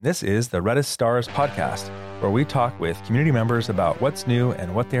This is the Redis Stars podcast, where we talk with community members about what's new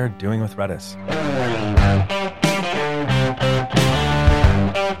and what they're doing with Redis.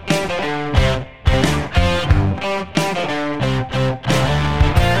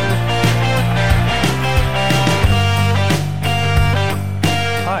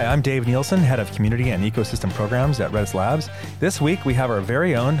 Hi, I'm Dave Nielsen, Head of Community and Ecosystem Programs at Redis Labs. This week, we have our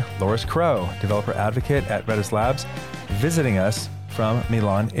very own Loris Crow, Developer Advocate at Redis Labs, visiting us from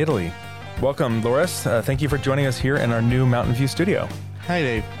Milan, Italy. Welcome, Loris. Thank you for joining us here in our new Mountain View studio. Hi,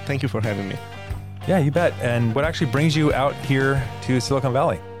 Dave. Thank you for having me. Yeah, you bet. And what actually brings you out here to Silicon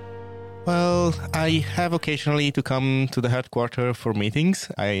Valley? Well, I have occasionally to come to the headquarters for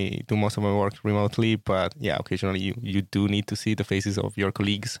meetings. I do most of my work remotely, but yeah, occasionally you do need to see the faces of your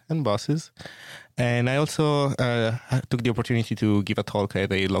colleagues and bosses. And I also took the opportunity to give a talk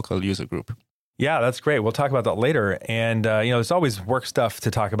at a local user group. Yeah, that's great. We'll talk about that later. And, there's always work stuff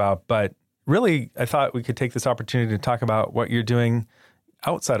to talk about, but really, I thought we could take this opportunity to talk about what you're doing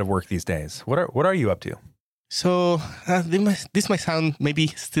outside of work these days. What are you up to? So this might sound maybe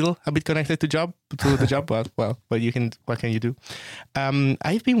still a bit connected to the job, but what can you do?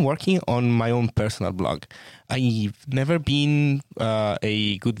 I've been working on my own personal blog. I've never been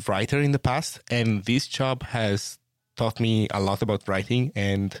a good writer in the past, and this job has taught me a lot about writing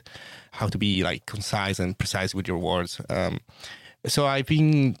and how to be concise and precise with your words. So I've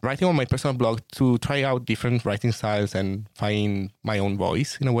been writing on my personal blog to try out different writing styles and find my own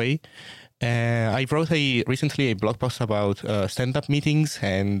voice in a way. I wrote recently a blog post about stand-up meetings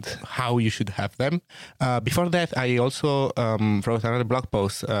and how you should have them. Before that, I also wrote another blog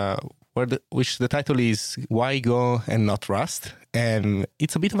post which the title is Why Go and Not Rust? And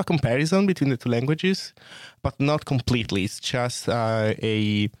it's a bit of a comparison between the two languages, but not completely. It's just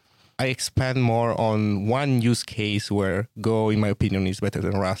I expand more on one use case where Go, in my opinion, is better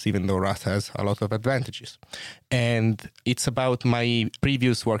than Rust, even though Rust has a lot of advantages. And it's about my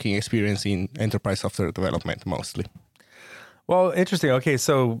previous working experience in enterprise software development, mostly. Well, interesting. Okay,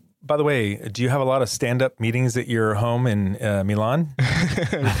 so by the way, do you have a lot of stand-up meetings at your home in Milan?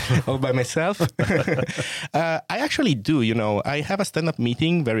 All by myself? I actually do. I have a stand-up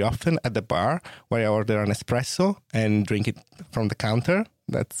meeting very often at the bar where I order an espresso and drink it from the counter.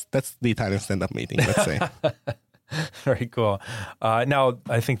 That's the Italian stand-up meeting, let's say. Very cool. Now,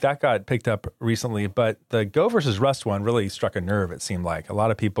 I think that got picked up recently, but the Go versus Rust one really struck a nerve, it seemed like. A lot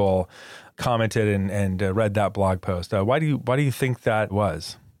of people commented and read that blog post. Why do you think that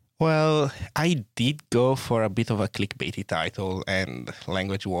was? Well, I did go for a bit of a clickbaity title, and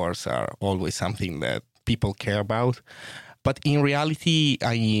language wars are always something that people care about. But in reality,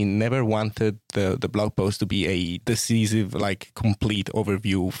 I never wanted the blog post to be a decisive, complete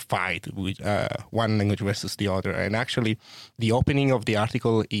overview fight with one language versus the other. And actually, the opening of the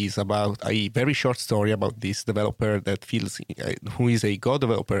article is about a very short story about this developer that who is a Go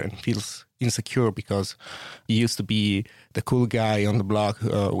developer and feels insecure because he used to be the cool guy on the block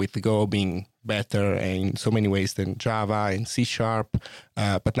with the Go being better in so many ways than Java and C#.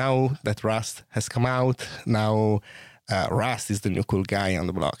 But now that Rust has come out, Rust is the new cool guy on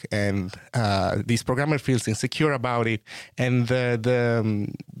the block, and this programmer feels insecure about it. And the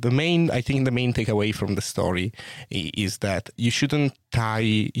main takeaway from the story is that you shouldn't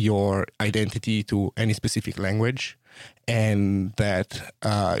tie your identity to any specific language, and that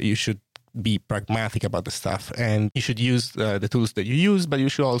you should be pragmatic about the stuff, and you should use the tools that you use, but you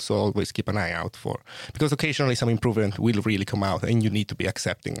should also always keep an eye out because occasionally some improvement will really come out, and you need to be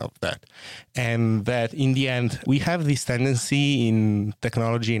accepting of that. And that in the end, we have this tendency in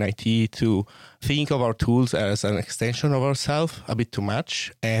technology and IT to think of our tools as an extension of ourselves a bit too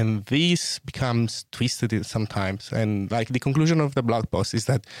much, and this becomes twisted sometimes. And the conclusion of the blog post is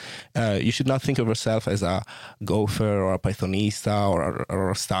that you should not think of yourself as a Gopher or a Pythonista or a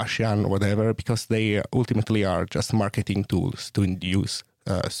Rustacean or whatever, because they ultimately are just marketing tools to induce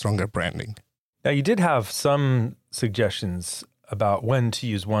stronger branding. Now, you did have some suggestions about when to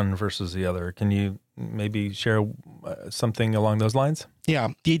use one versus the other. Can you maybe share something along those lines? Yeah,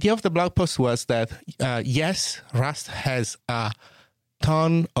 the idea of the blog post was that, yes, Rust has a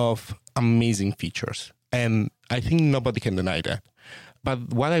ton of amazing features, and I think nobody can deny that.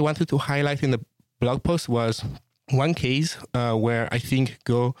 But what I wanted to highlight in the blog post was one case where I think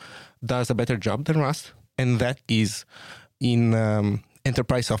Go does a better job than Rust, and that is in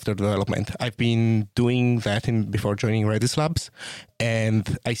enterprise software development. I've been doing that before joining Redis Labs,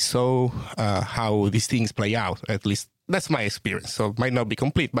 and I saw how these things play out. At least that's my experience. So it might not be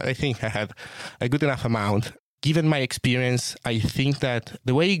complete, but I think I had a good enough amount. given my experience, I think that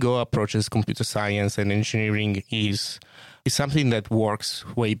the way Go approaches computer science and engineering is something that works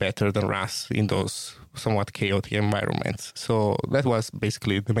way better than Rust in those somewhat chaotic environments. So that was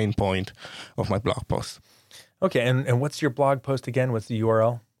basically the main point of my blog post. Okay, and what's your blog post again? What's the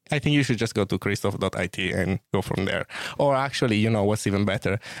URL? I think you should just go to christoph.it and go from there. Or actually, you know what's even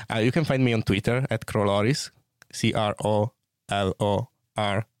better? You can find me on Twitter at Croloris, CROLORIS,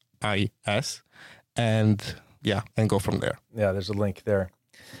 and go from there. Yeah, there's a link there.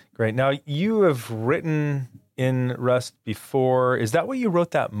 Great. Now, you have written in Rust before. Is that what you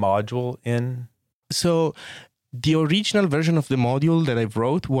wrote that module in? So the original version of the module that I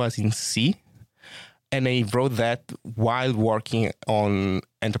wrote was in C. And I wrote that while working on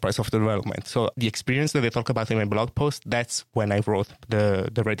enterprise software development. So the experience that I talk about in my blog post, that's when I wrote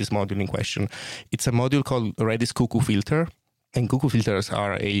the Redis module in question. It's a module called Redis Cuckoo Filter. And cuckoo filters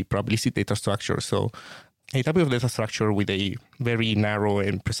are a probabilistic data structure. So a type of data structure with a very narrow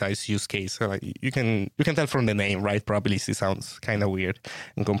and precise use case. So you can tell from the name, right? Probabilistic sounds kind of weird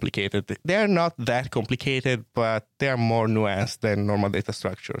and complicated. They're not that complicated, but they are more nuanced than normal data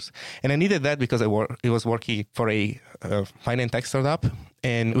structures. And I needed that because I was working for a finance tech startup,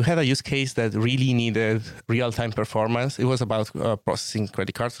 and we had a use case that really needed real-time performance. It was about processing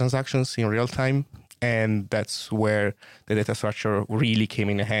credit card transactions in real time, and that's where the data structure really came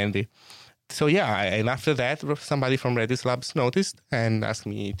in handy. So and after that, somebody from Redis Labs noticed and asked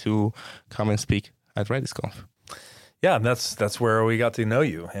me to come and speak at RedisConf. Yeah, that's where we got to know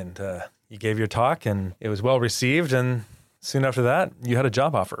you. And you gave your talk, and it was well received. And soon after that, you had a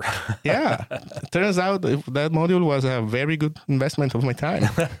job offer. Yeah, turns out that module was a very good investment of my time.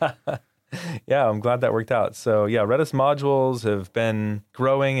 Yeah, I'm glad that worked out. So Redis modules have been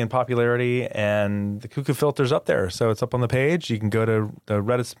growing in popularity, and the Cuckoo Filter's up there. So it's up on the page. You can go to the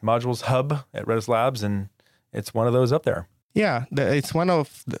Redis modules hub at Redis Labs, and it's one of those up there. Yeah, it's one of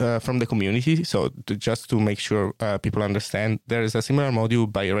from the community. So just to make sure people understand, there is a similar module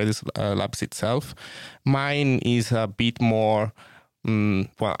by Redis Labs itself. Mine is a bit more,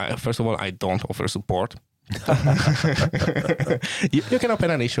 first of all, I don't offer support. You can open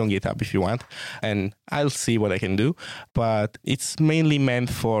an issue on GitHub if you want, and I'll see what I can do. But it's mainly meant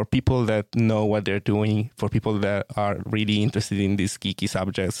for people that know what they're doing, for people that are really interested in these geeky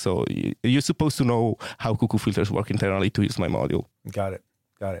subjects. So you're supposed to know how cuckoo filters work internally to use my module. Got it.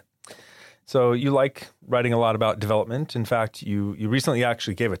 So you like writing a lot about development. In fact, you recently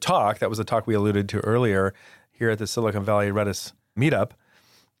actually gave a talk. That was a talk we alluded to earlier here at the Silicon Valley Redis meetup.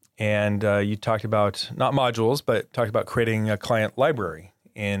 And you talked about, not modules, but talked about creating a client library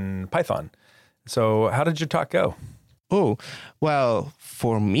in Python. So how did your talk go? Oh, well,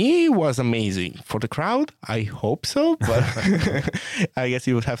 for me, it was amazing. For the crowd, I hope so, but I guess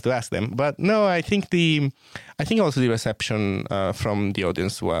you would have to ask them. But no, I think also the reception from the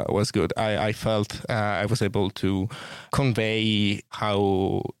audience was good. I felt I was able to convey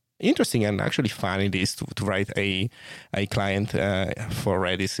how interesting and actually fun it is to write a client for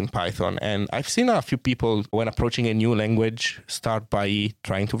Redis in Python. And I've seen a few people, when approaching a new language, start by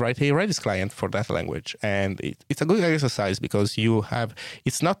trying to write a Redis client for that language. And it's a good exercise because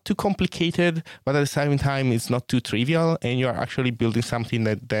it's not too complicated, but at the same time, it's not too trivial. And you're actually building something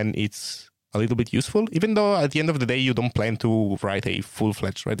that then it's a little bit useful, even though at the end of the day, you don't plan to write a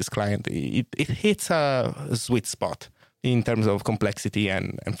full-fledged Redis client. It hits a sweet spot in terms of complexity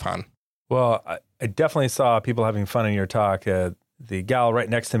and fun. Well, I definitely saw people having fun in your talk. The gal right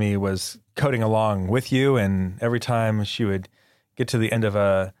next to me was coding along with you, and every time she would get to the end of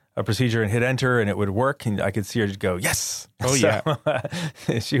a procedure and hit enter and it would work, and I could see her just go, yes! Oh, yeah.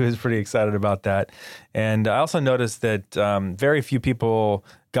 She was pretty excited about that. And I also noticed that very few people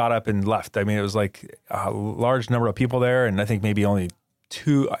got up and left. I mean, it was like a large number of people there, and I think maybe only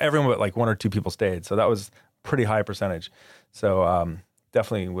everyone but like one or two people stayed. So that was pretty high percentage. So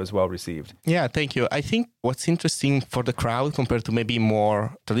definitely was well received. Yeah, thank you. I think what's interesting for the crowd compared to maybe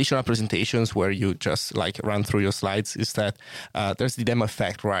more traditional presentations where you just like run through your slides is that there's the demo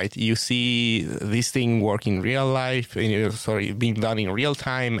effect, right? You see this thing work in real life, being done in real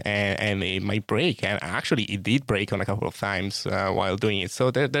time, and it might break. And actually, it did break on a couple of times while doing it. So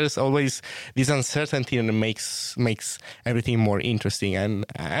there's always this uncertainty, and it makes everything more interesting. And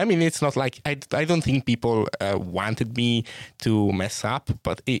I mean, it's not like I don't think people wanted me to mess up.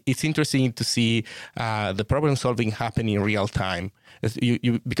 But it's interesting to see the problem solving happen in real time,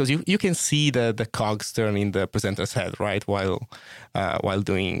 because you can see the cogs turn in the presenter's head, right, while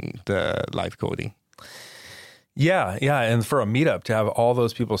doing the live coding. Yeah, and for a meetup to have all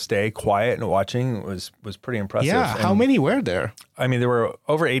those people stay quiet and watching was pretty impressive. Yeah, and how many were there? I mean, there were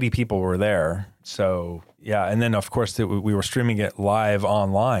over 80 people were there. So yeah, and then of course we were streaming it live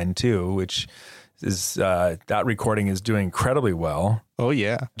online too, which is that recording is doing incredibly well. Oh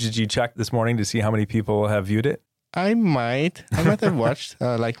yeah. Did you check this morning to see how many people have viewed it? I might have watched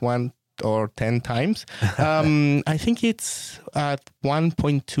like 1 or 10 times. I think it's at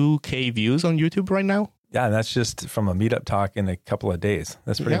 1.2K views on YouTube right now. Yeah, and that's just from a meetup talk in a couple of days.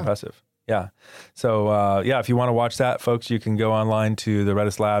 That's pretty impressive. Yeah. So, if you want to watch that, folks, you can go online to the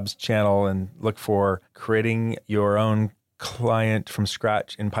Redis Labs channel and look for creating your own client from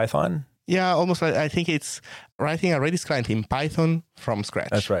scratch in Python. Yeah, almost. I think it's writing a Redis client in Python from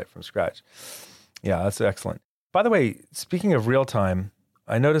scratch. That's right, from scratch. Yeah, that's excellent. By the way, speaking of real time,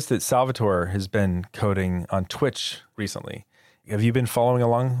 I noticed that Salvatore has been coding on Twitch recently. Have you been following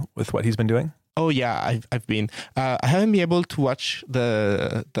along with what he's been doing? Oh yeah, I've been. I haven't been able to watch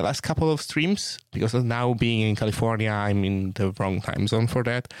the last couple of streams because of now being in California, I'm in the wrong time zone for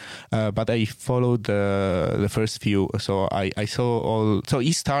that. But I followed the first few, so I saw all. So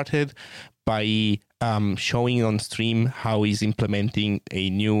he started by showing on stream how he's implementing a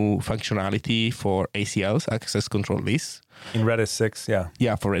new functionality for ACLs, access control lists. In Redis 6, yeah.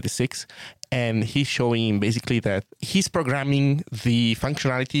 Yeah, for Redis 6. And he's showing basically that he's programming the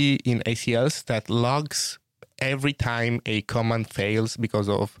functionality in ACLs that logs every time a command fails because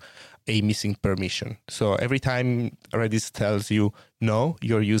of a missing permission. So every time Redis tells you, no,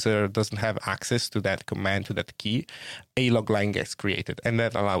 your user doesn't have access to that command, to that key, a log line gets created. And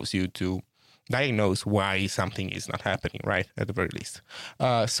that allows you to diagnose why something is not happening, right? At the very least.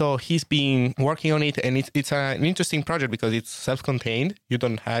 So he's been working on it, and it's an interesting project because it's self-contained. You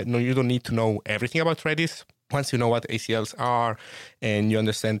don't need to know everything about Redis. Once you know what ACLs are and you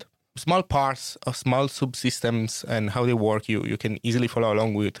understand small parts of small subsystems and how they work, you can easily follow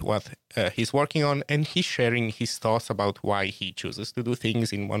along with what he's working on, and he's sharing his thoughts about why he chooses to do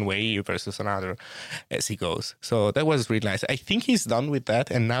things in one way versus another as he goes. So that was really nice. I think he's done with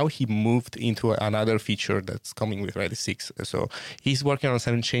that, and now he moved into another feature that's coming with Redis 6. So he's working on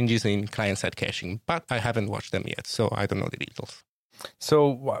some changes in client-side caching, but I haven't watched them yet, so I don't know the details. So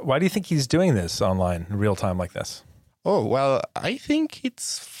why do you think he's doing this online in real time like this? Oh, well, I think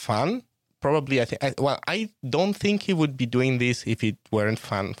it's fun. Probably, I don't think he would be doing this if it weren't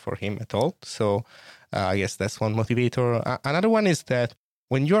fun for him at all. So I guess that's one motivator. Another one is that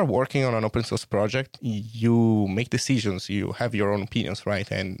when you are working on an open source project, you make decisions, you have your own opinions, right?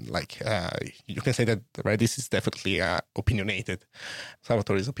 And you can say that Redis is definitely opinionated.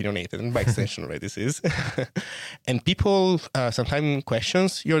 Salvatore is opinionated, and by extension, Redis is. And people sometimes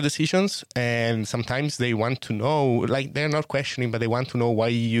questions your decisions, and sometimes they want to know, like they're not questioning, but they want to know why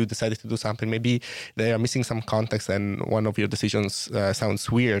you decided to do something. Maybe they are missing some context and one of your decisions sounds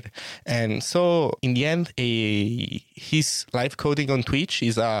weird. And so in the end, his live coding on Twitch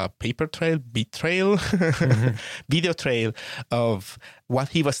is a paper trail, bit trail, video trail of what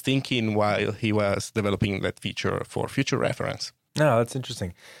he was thinking while he was developing that feature for future reference. No, that's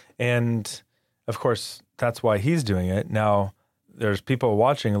interesting. And of course, that's why he's doing it. Now, there's people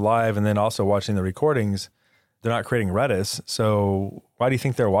watching live and then also watching the recordings. They're not creating Redis. So why do you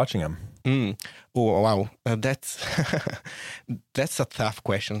think they're watching him? Oh, wow. That's a tough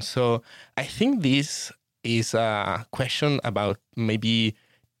question. So I think this is a question about maybe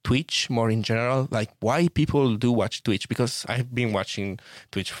Twitch more in general, like why people do watch Twitch, because I've been watching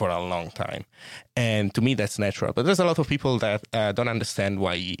Twitch for a long time. And to me, that's natural. But there's a lot of people that don't understand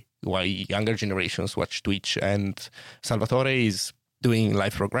why younger generations watch Twitch. And Salvatore is doing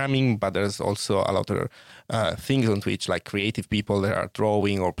live programming, but there's also a lot of things on Twitch, like creative people that are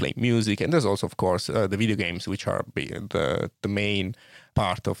drawing or playing music. And there's also, of course, the video games, which are the main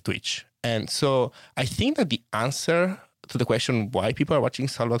part of Twitch. And so I think that the answer to the question why people are watching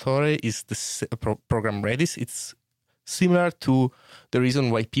Salvatore is the program Redis. It's similar to the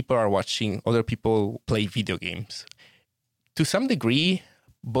reason why people are watching other people play video games. To some degree,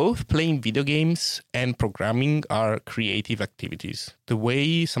 both playing video games and programming are creative activities. The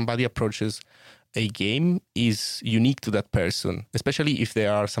way somebody approaches a game is unique to that person, especially if they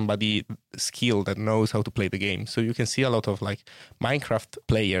are somebody skilled that knows how to play the game. So you can see a lot of like Minecraft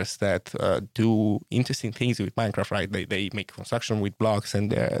players that do interesting things with Minecraft, right? They make construction with blocks,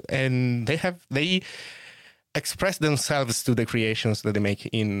 and they express themselves to the creations that they make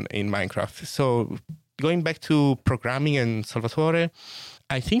in Minecraft. So going back to programming and Salvatore,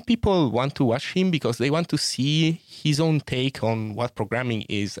 I think people want to watch him because they want to see his own take on what programming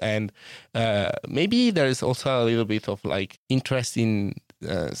is. And maybe there is also a little bit of like interest in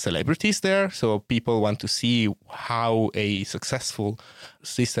celebrities there. So people want to see how a successful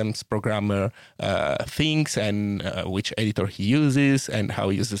systems programmer thinks and which editor he uses and how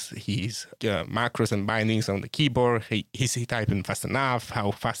he uses his macros and bindings on the keyboard. Is he typing fast enough?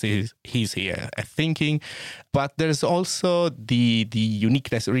 How fast is he at thinking? But there's also the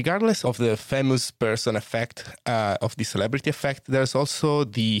uniqueness, regardless of the famous person effect, of the celebrity effect, there's also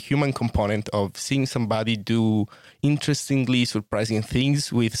the human component of seeing somebody do interestingly surprising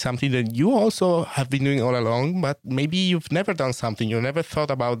things with something that you also have been doing all along, but maybe you've never done something, you never thought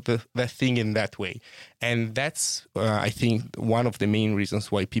about that thing in that way. And that's, I think, one of the main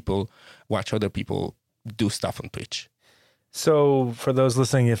reasons why people watch other people do stuff on Twitch. So for those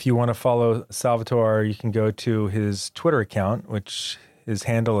listening, if you want to follow Salvatore, you can go to his Twitter account, which his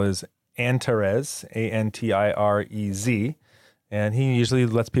handle is Antirez, Antirez. And he usually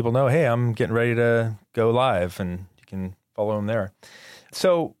lets people know, hey, I'm getting ready to go live, and you can follow him there.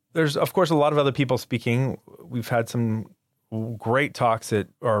 So there's, of course, a lot of other people speaking. We've had some great talks at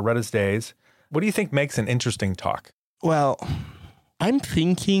our Redis Days. What do you think makes an interesting talk? Well, I'm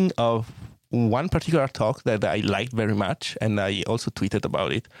thinking of one particular talk that I liked very much, and I also tweeted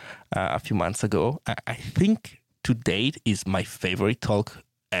about it a few months ago. I think to date is my favorite talk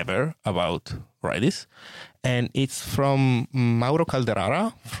ever about Redis. And it's from Mauro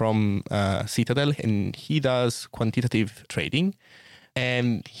Calderara from Citadel, and he does quantitative trading.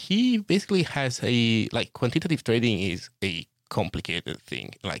 And he basically has quantitative trading is a complicated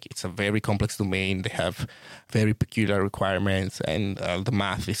thing. Like, it's a very complex domain. They have very peculiar requirements, and the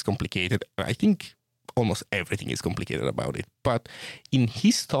math is complicated. I think almost everything is complicated about it. But in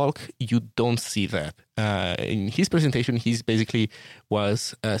his talk, you don't see that. In his presentation, he's basically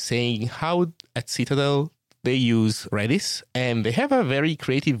was saying how at Citadel they use Redis, and they have a very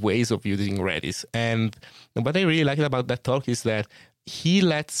creative ways of using Redis. And what I really liked about that talk is that he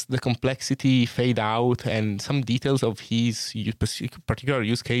lets the complexity fade out and some details of his particular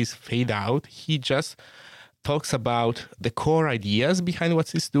use case fade out. He just talks about the core ideas behind what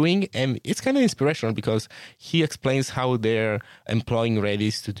he's doing, and it's kind of inspirational because he explains how they're employing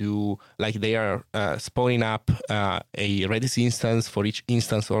Redis to do, like they are spawning up a Redis instance for each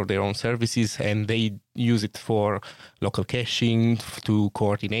instance or their own services, and they use it for local caching to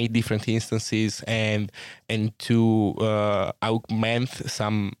coordinate different instances and to augment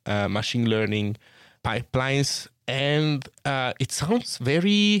some machine learning pipelines. And it sounds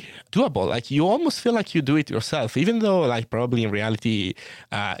very doable. Like, you almost feel like you do it yourself, even though, like, probably in reality,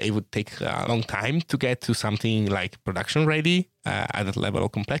 it would take a long time to get to something like production ready at that level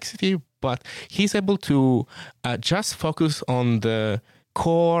of complexity. But he's able to just focus on the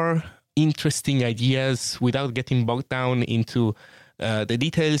core interesting ideas without getting bogged down into the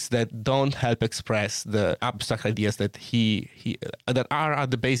details that don't help express the abstract ideas that he that are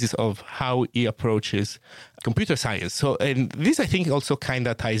at the basis of how he approaches computer science. So, and this, I think, also kind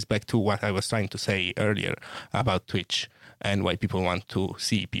of ties back to what I was trying to say earlier about Twitch and why people want to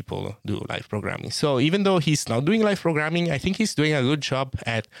see people do live programming. So even though he's not doing live programming, I think he's doing a good job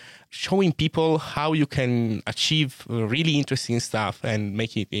at showing people how you can achieve really interesting stuff and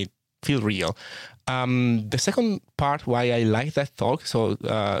making it feel real. The second part why I like that talk, so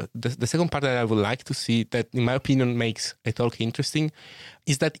the second part that I would like to see that, in my opinion, makes a talk interesting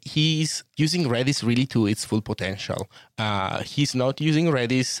is that he's using Redis really to its full potential. He's not using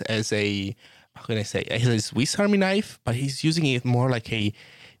Redis as a, how can I say, as a Swiss Army knife, but he's using it more like a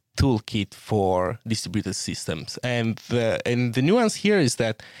toolkit for distributed systems. And the nuance here is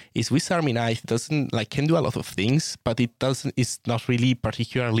that a Swiss Army knife can do a lot of things, but it's not really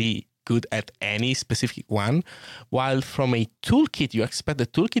particularly good at any specific one, while from a toolkit, you expect the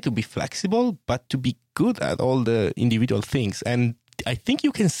toolkit to be flexible, but to be good at all the individual things. And I think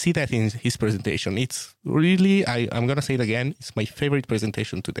you can see that in his presentation. It's really, I'm going to say it again, it's my favorite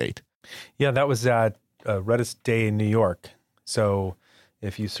presentation to date. Yeah, that was at Redis Day in New York. So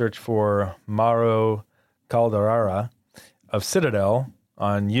if you search for Mauro Calderara of Citadel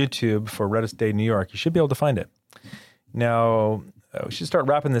on YouTube for Redis Day New York, you should be able to find it. Now, we should start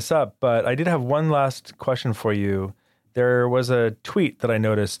wrapping this up, but I did have one last question for you. There was a tweet that I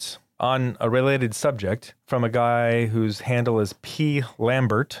noticed on a related subject from a guy whose handle is P.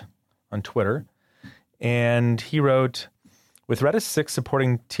 Lambert on Twitter. And he wrote, with Redis 6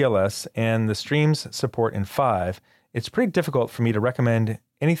 supporting TLS and the streams support in 5, it's pretty difficult for me to recommend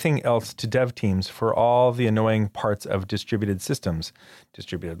anything else to dev teams for all the annoying parts of distributed systems.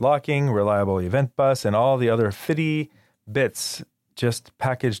 Distributed locking, reliable event bus, and all the other fitty bits just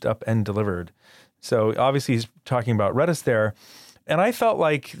packaged up and delivered. So obviously he's talking about Redis there. And I felt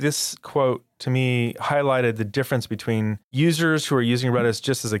like this quote to me highlighted the difference between users who are using Redis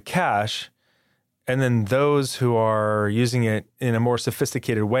just as a cache and then those who are using it in a more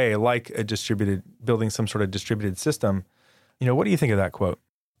sophisticated way, like building some sort of distributed system. What do you think of that quote?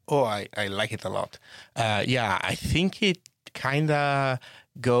 Oh, I like it a lot. I think it kind of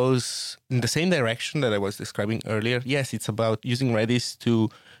goes in the same direction that I was describing earlier. Yes, it's about using Redis to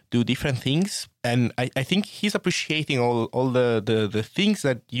do different things. And I think he's appreciating all the things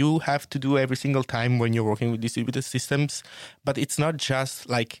that you have to do every single time when you're working with distributed systems. But it's not just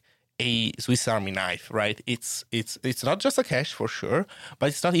like a Swiss Army knife, right? It's not just a cache for sure, but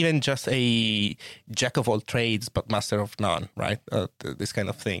it's not even just a jack of all trades but master of none, right? This kind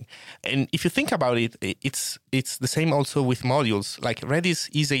of thing. And if you think about it, it's the same also with modules. Like Redis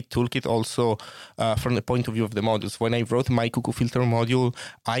is a toolkit also from the point of view of the modules. When I wrote my Cuckoo Filter module,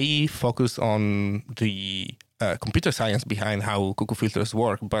 I focused on the computer science behind how Cuckoo filters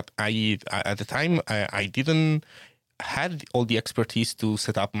work, but at the time I didn't had all the expertise to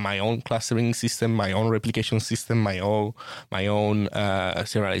set up my own clustering system, my own replication system, my own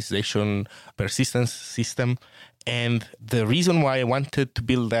serialization persistence system. And the reason why I wanted to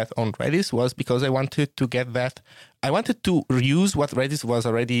build that on Redis was because I wanted to get that. I wanted to reuse what Redis was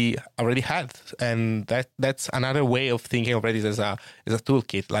already had, and that's another way of thinking of Redis as a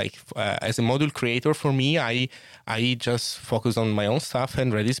toolkit. Like as a module creator, for me, I just focused on my own stuff,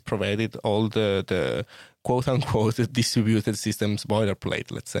 and Redis provided all the quote unquote distributed systems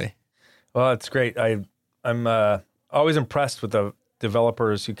boilerplate, let's say. Well, that's great. I'm always impressed with the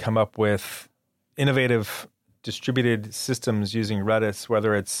developers who come up with innovative distributed systems using Redis,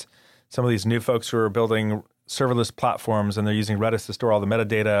 whether it's some of these new folks who are building serverless platforms and they're using Redis to store all the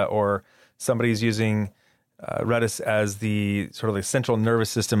metadata, or somebody's using Redis as the sort of the central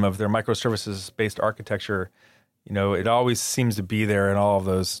nervous system of their microservices-based architecture. It always seems to be there in all of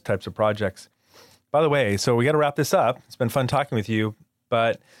those types of projects. By the way, so we got to wrap this up. It's been fun talking with you,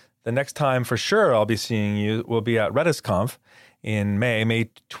 but the next time for sure I'll be seeing you will be at RedisConf in May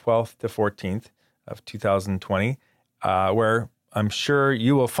 12th to 14th of 2020, where I'm sure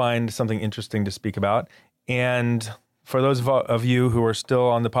you will find something interesting to speak about. And for those of you who are still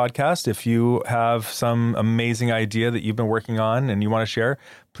on the podcast, if you have some amazing idea that you've been working on and you want to share,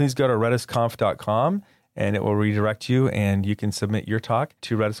 please go to redisconf.com. and it will redirect you, and you can submit your talk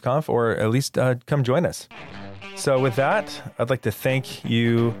to RedisConf, or at least come join us. So with that, I'd like to thank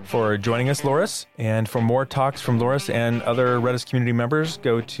you for joining us, Loris. And for more talks from Loris and other Redis community members,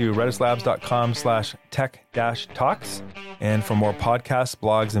 go to redislabs.com/tech-talks. And for more podcasts,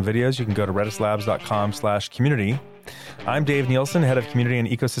 blogs, and videos, you can go to redislabs.com/community. I'm Dave Nielsen, Head of Community and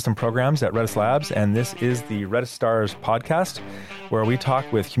Ecosystem Programs at Redis Labs, and this is the Redis Stars podcast, where we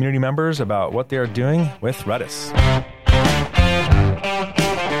talk with community members about what they are doing with Redis.